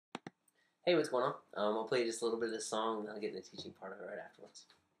Hey, what's going on? I'll play just a little bit of this song and I'll get into the teaching part of it right afterwards.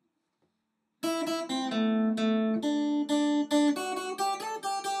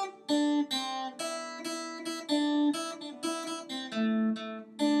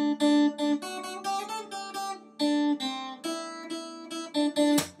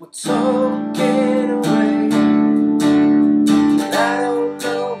 We're talking away, but I don't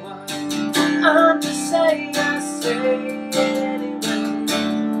know why. I'm just saying I say anyway.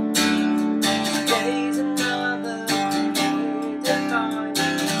 Today's another day to find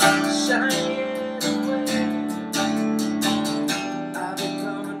shining away. I've been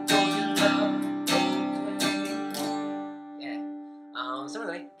coming for your love, okay? Yeah. So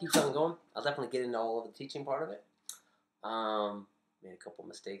anyway, keep something going. I'll definitely get into all of the teaching part of it. Made a couple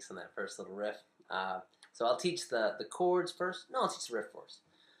mistakes on that first little riff. So I'll teach the chords first. No, I'll teach the riff first.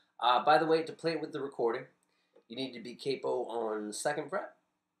 By the way, to play it with the recording, you need to be capo on the 2nd fret.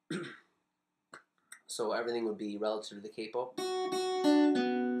 So everything would be relative to the capo.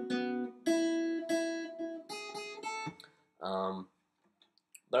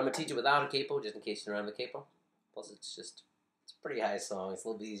 But I'm going to teach it without a capo, just in case you don't have a capo. Plus, it's a pretty high song. It's a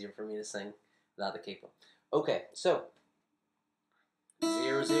little bit easier for me to sing without the capo. Okay, so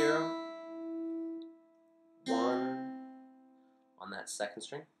 0, 0, 1 on that 2nd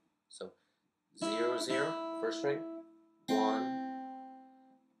string. So 0, 0, 1st string, 1,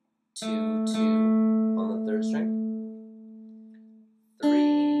 2, 2 on the 3rd string,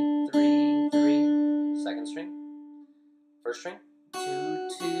 3, 3, 3, 2nd string, 1st string, 2,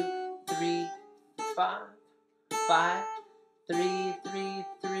 2, 3, 5, 5, 3, 3,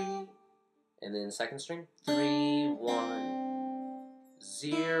 3, and then 2nd string, 3, 1,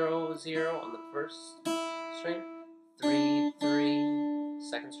 0, 0 on the 1st string, 3, 3,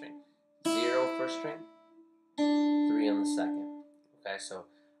 2nd string, 0, 1st string, 3 on the 2nd. Okay, so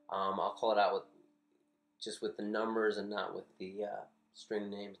I'll call it out with the numbers and not with the string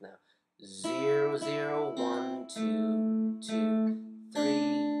names now. 0, 0, 1, 2, 2,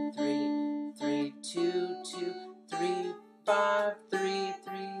 3, 3, 3, 2, 2, 3, 5, 3,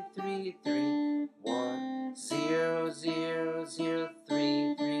 3, 3, 3, 1, 0, 0, 0,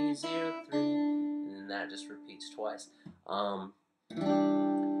 3, 3, 0, 3, and then that just repeats twice.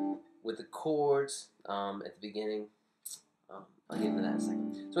 With the chords at the beginning, I'll get into that in a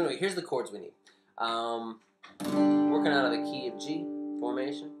second. So anyway, here's the chords we need. Working out of the key of G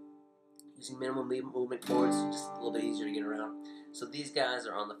formation, using minimal movement chords, just a little bit easier to get around. So these guys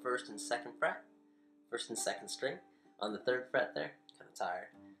are on the 1st and 2nd fret, 1st and 2nd string, on the 3rd fret there, kind of tired.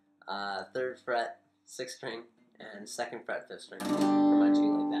 3rd fret, 6th string, and 2nd fret, 5th string, for my G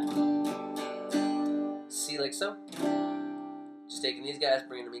like that. C like so. Just taking these guys,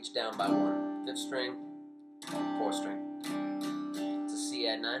 bringing them each down by 1. 5th string, 4th string. It's a C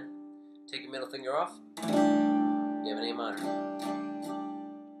add 9. Take your middle finger off. You have an A minor.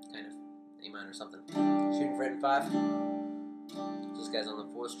 Kind of. A minor something. Shooting fret in 5. This guy's on the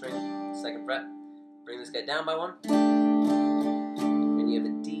 4th string, 2nd fret. Bring this guy down by 1. And you have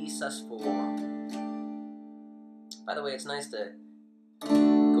a D sus4. By the way, it's nice to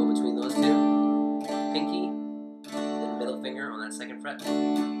go between those two. Pinky, then middle finger on that 2nd fret.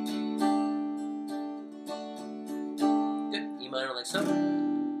 Good. E minor like so.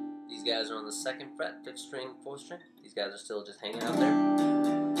 These guys are on the 2nd fret, 5th string, 4th string. These guys are still just hanging out there.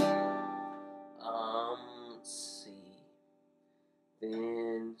 Let's see.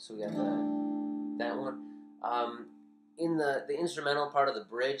 Then, so we got that one. In the instrumental part of the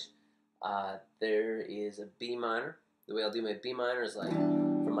bridge, there is a B minor. The way I'll do my B minor is like,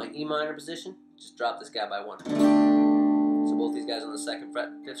 from my E minor position, just drop this guy by 1. So both these guys on the 2nd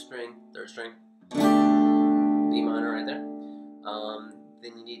fret, 5th string, 3rd string. B minor right there.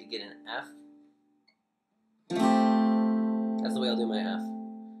 Then you need to get an F. That's the way I'll do my F.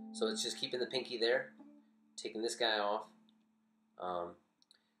 So it's just keeping the pinky there, taking this guy off.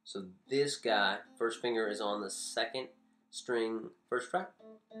 So this guy, 1st finger is on the 2nd string, 1st fret,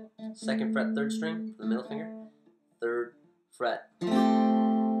 2nd fret, 3rd string for the middle finger, 3rd fret, 4th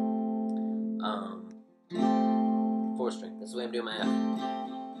string. That's the way I'm doing my F.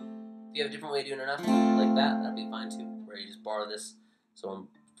 If you have a different way of doing an F like that, that'd be fine too, where you just borrow this. So I'm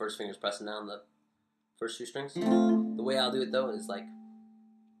 1st finger's pressing down the first 2 strings. The way I'll do it though is like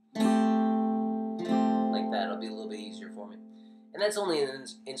that. It'll be a little bit easier for me. And that's only an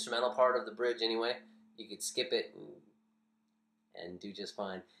instrumental part of the bridge anyway. You could skip it and do just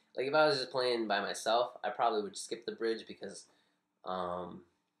fine. Like if I was just playing by myself, I probably would skip the bridge because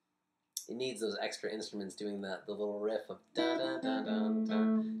it needs those extra instruments doing the little riff of dun dun dun dun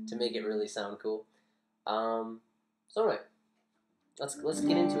dun to make it really sound cool. So anyway, let's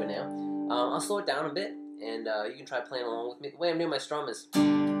get into it now. I'll slow it down a bit, and you can try playing along with me. The way I'm doing my strum is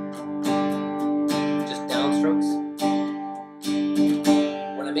just downstrokes.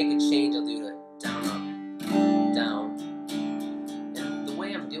 When I make a change, I'll do the down, up, down. And the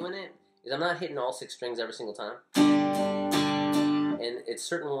way I'm doing it is I'm not hitting all 6 strings every single time. And it's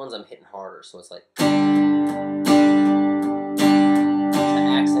certain ones I'm hitting harder, so it's like to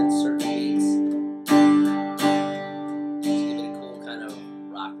accent certain beats. Just give it a cool kind of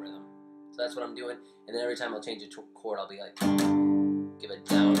rock rhythm. So that's what I'm doing. And then every time I'll change a chord, I'll be like, give it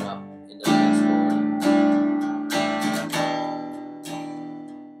down, up, into the next chord.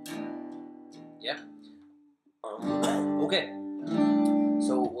 Yep. Okay.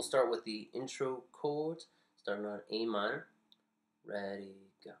 So we'll start with the intro chords, starting on A minor. Ready,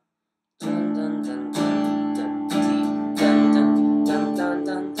 go. Dun dun dun dun dun D dun dun dun dun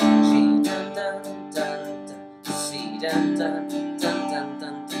dun dun G dun dun dun dun C dun dun dun dun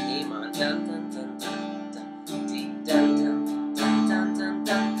dun A minor dun dun dun dun dun D dun dun dun dun dun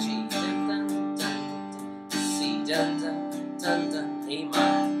dun G dun dun dun dun C dun dun dun dun A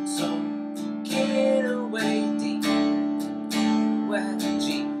minor. So get away D where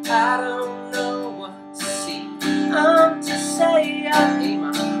G. I don't know what to see. I'm to say A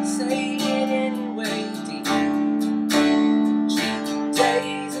minor, say it anyway. D, G,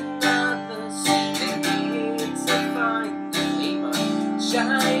 days another C. Maybe it's a fine A minor,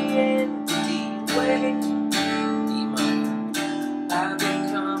 giant D way. E minor, I've been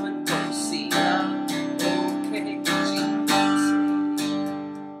coming for C. I'm okay. G, C,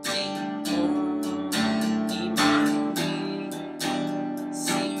 D, E minor, C,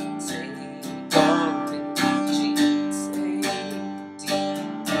 say,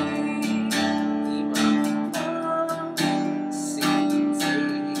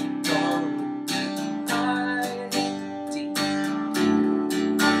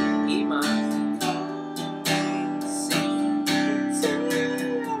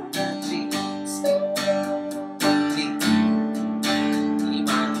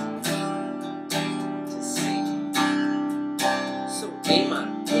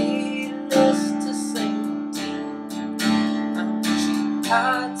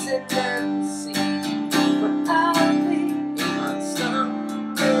 odds and ends, see, but I'll be A minor,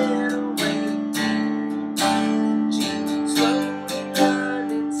 stumbling away. G, slowly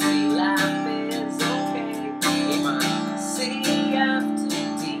learning, see, life is okay. A minor, C after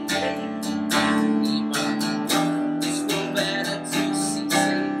D, E minor, it's no better to see,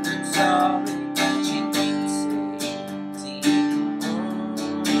 say, I'm sorry. G, say, D,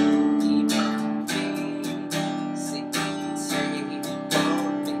 E minor, B, C, say.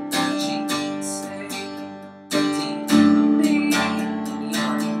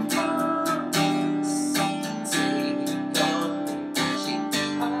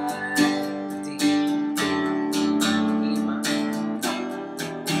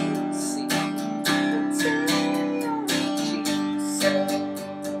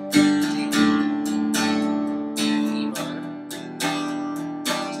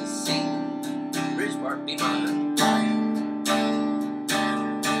 B minor to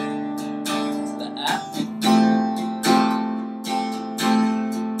the F,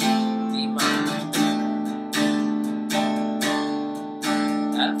 D minor,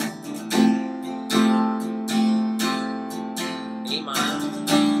 F, A minor, to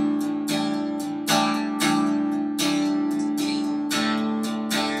D,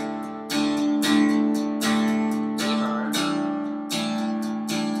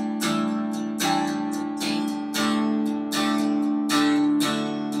 A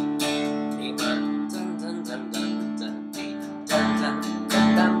minor,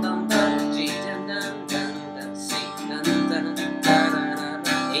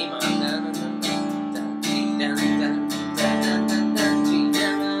 A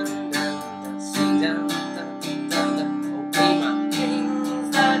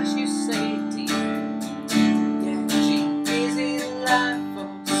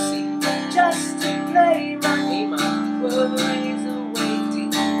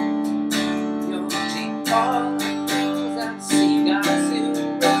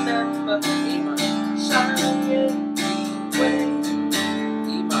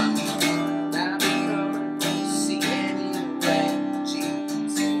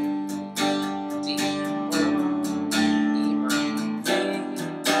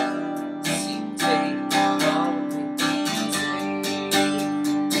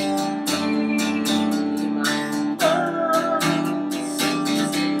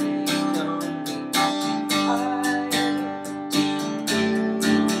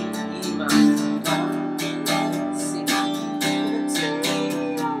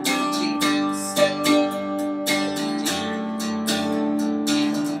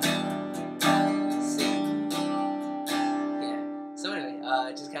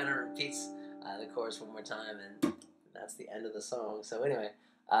it just kind of repeats the chorus one more time, and that's the end of the song. So anyway,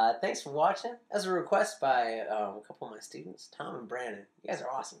 thanks for watching. As a request by a couple of my students, Tom and Brandon. You guys are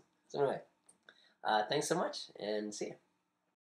awesome. So anyway, thanks so much, and see you.